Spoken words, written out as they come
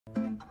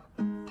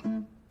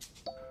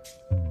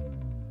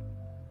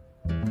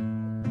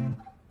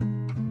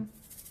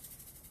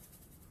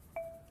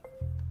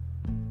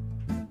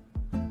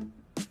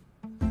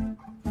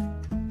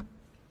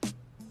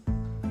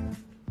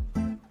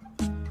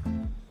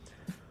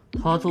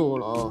他坐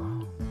牢，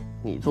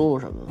你做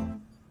什么？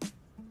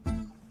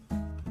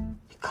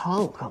你看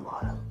我干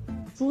嘛呀？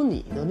说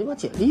你呢，你把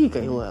简历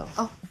给我呀。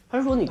哦，还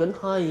是说你跟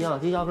他一样，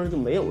就压根就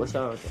没有个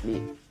像样简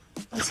历？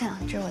抱歉啊，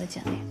这是我的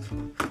简历。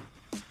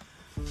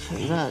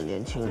现在的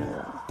年轻人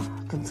啊，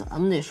跟咱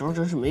们那时候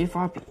真是没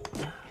法比，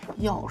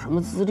要什么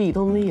资历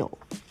都没有。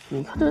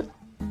你看这。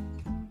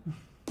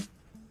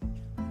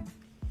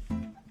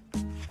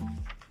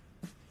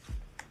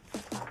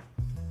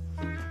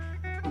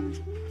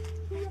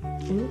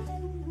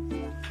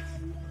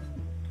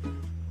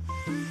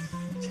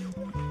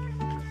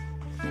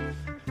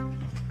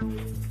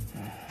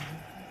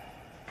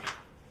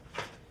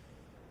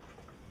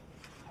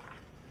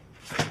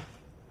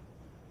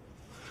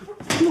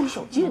 陆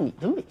小姐，你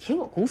这每天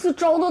往公司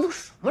招的都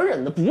什么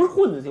人呢？不是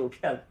混子就是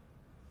骗子。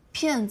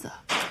骗子，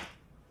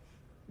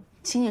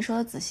请你说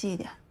的仔细一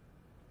点。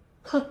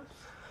哼，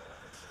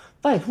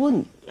拜托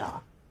你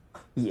呀，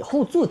以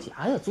后做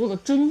假也做的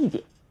真一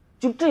点。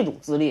就这种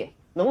资历，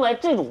能来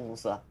这种公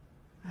司？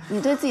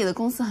你对自己的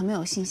公司很没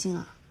有信心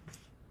啊？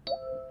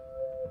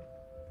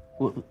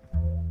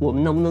我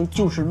们能不能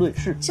就事论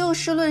事？就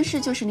事论事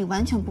就是你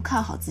完全不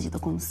看好自己的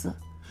公司。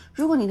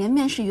如果你连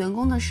面试员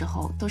工的时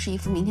候都是一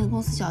副明天公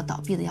司就要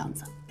倒闭的样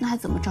子，那还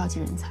怎么召集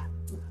人才？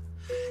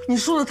你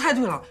说的太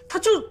对了，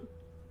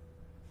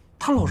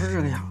他老是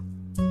这个样。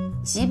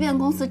即便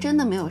公司真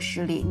的没有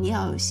实力，你也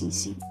要有信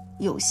心，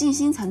有信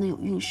心才能有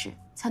运势，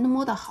才能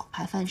摸到好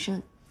牌翻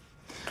身。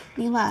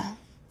另外，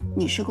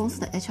你是公司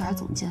的 HR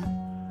总监。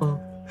嗯，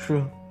是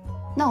啊。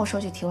那我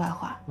说句题外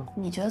话，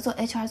你觉得做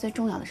HR 最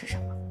重要的是什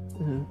么？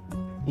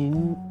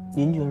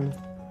您觉得呢？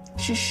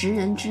是识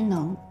人之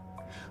能。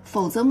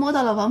 否则摸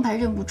到了王牌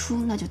认不出，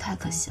那就太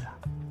可惜了。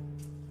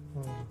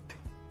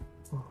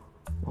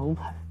王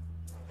牌，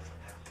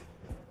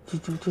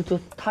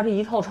他这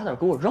一套差点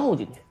给我绕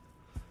进去。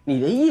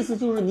你的意思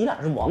就是你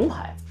俩是王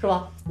牌是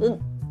吧？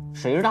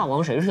谁是大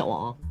王，谁是小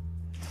王？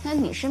那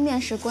你是面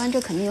试官，这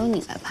肯定由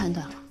你来判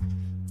断了。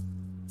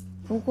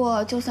不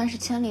过就算是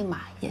千里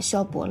马，也需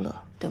要伯乐，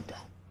对不对？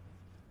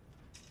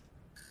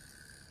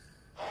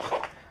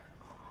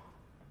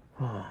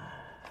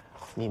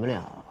你们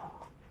俩。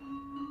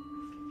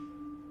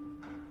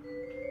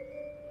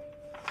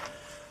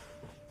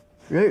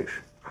 认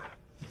识，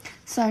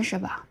算是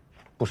吧。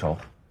不熟。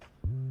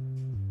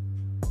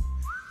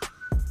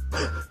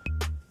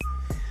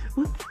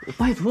我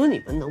拜托你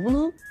们，能不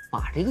能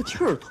把这个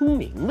气儿通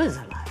明白再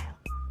来呀？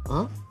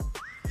啊，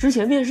之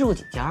前面试过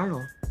几家呢？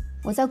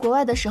我在国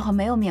外的时候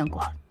没有面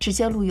过，直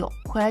接录用，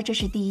回来这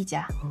是第一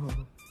家。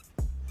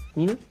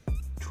你呢？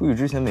出狱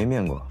之前没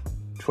面过，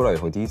出来以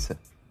后第一次。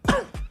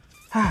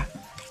哎，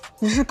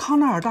你是康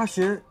奈尔大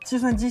学计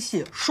算机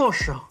系硕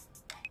士啊？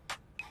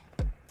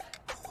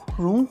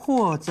 荣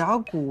获甲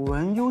骨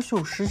文优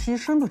秀实习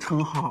生的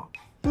称号，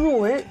入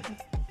围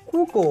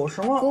Google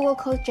什么 Google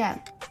Code Jam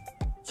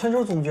全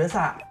球总决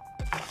赛。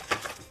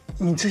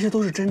你这些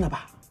都是真的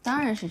吧？当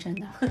然是真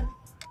的。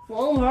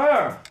王牌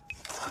儿，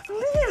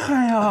厉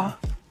害呀！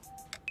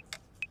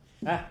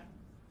哎，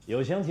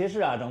友情提示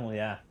啊，张总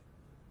监，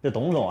这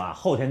董总啊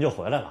后天就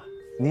回来了。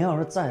您要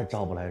是再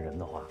招不来人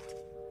的话，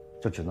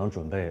就只能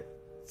准备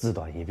自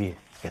短一臂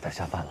给他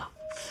下饭了。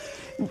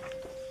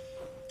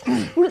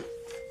不是。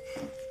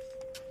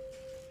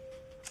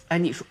 哎，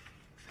你说，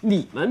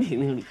你们评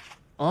评理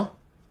啊？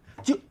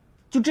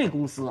就这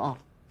公司啊，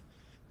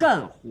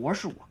干活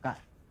是我干，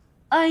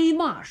挨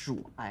骂是我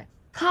挨，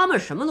他们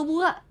什么都不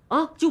干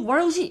啊，就玩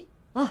游戏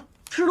啊，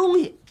吃东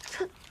西，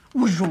这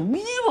我容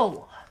易吗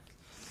我？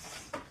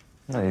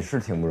那你是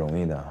挺不容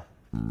易的。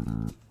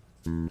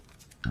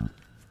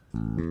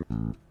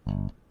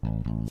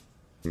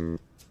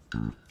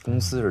公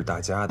司是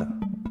大家的，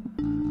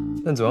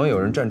但总要有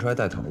人站出来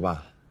带头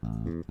吧。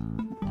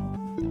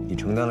你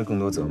承担了更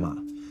多责骂。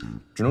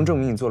 只能证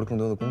明你做了更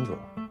多的工作，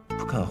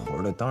不干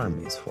活的当然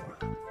没错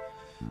了。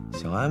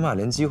想挨骂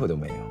连机会都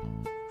没有。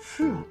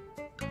是啊，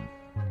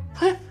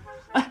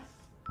哎，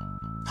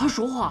他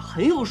说话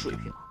很有水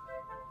平。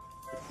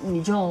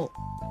你叫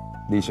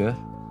李寻？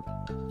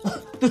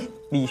对，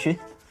李寻，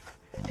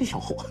这小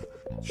伙。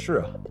是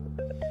啊，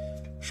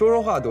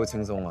说话多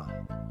轻松啊，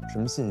什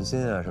么信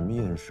心啊，什么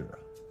运势啊，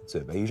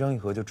嘴巴一张一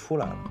合就出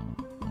来了，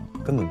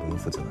根本不用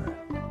负责任，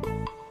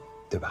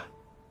对吧？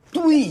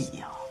对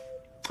呀，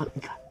啊，你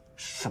看。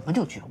 什么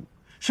叫觉悟？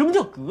什么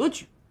叫格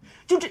局？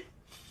就这，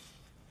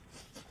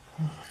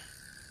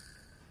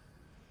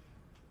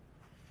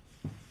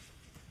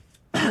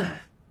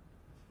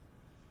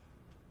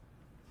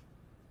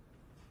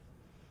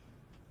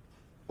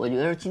我觉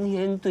得今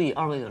天对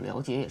二位的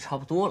了解也差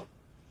不多了。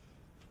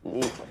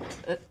你，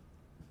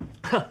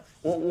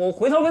我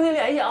回头跟您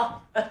联系啊。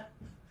哎，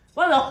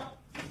慢走。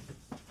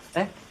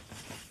哎，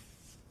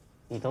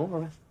你等会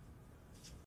儿呗。